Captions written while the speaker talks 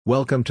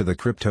Welcome to the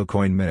Crypto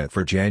Coin Minute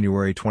for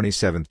January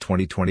 27,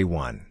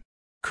 2021.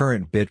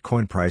 Current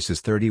Bitcoin price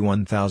is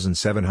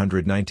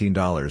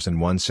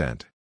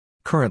 $31,719.01.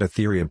 Current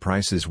Ethereum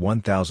price is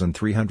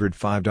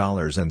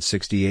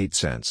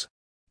 $1,305.68.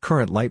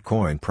 Current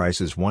Litecoin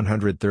price is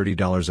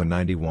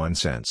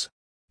 $130.91.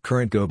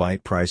 Current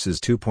GoByte price is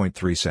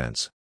 2.3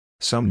 cents.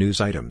 Some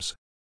news items.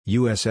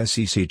 US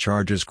SEC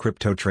charges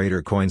crypto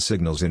trader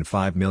CoinSignals in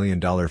 $5 million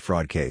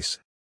fraud case.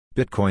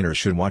 Bitcoiners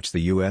should watch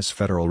the U.S.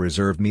 Federal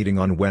Reserve meeting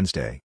on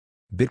Wednesday.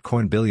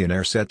 Bitcoin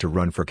billionaire set to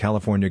run for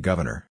California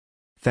governor.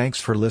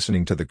 Thanks for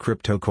listening to the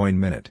Crypto Coin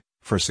Minute.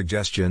 For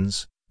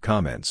suggestions,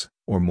 comments,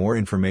 or more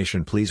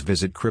information, please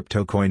visit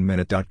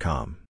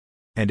CryptoCoinMinute.com.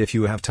 And if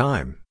you have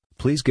time,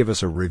 please give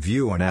us a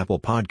review on Apple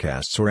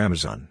Podcasts or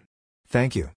Amazon. Thank you.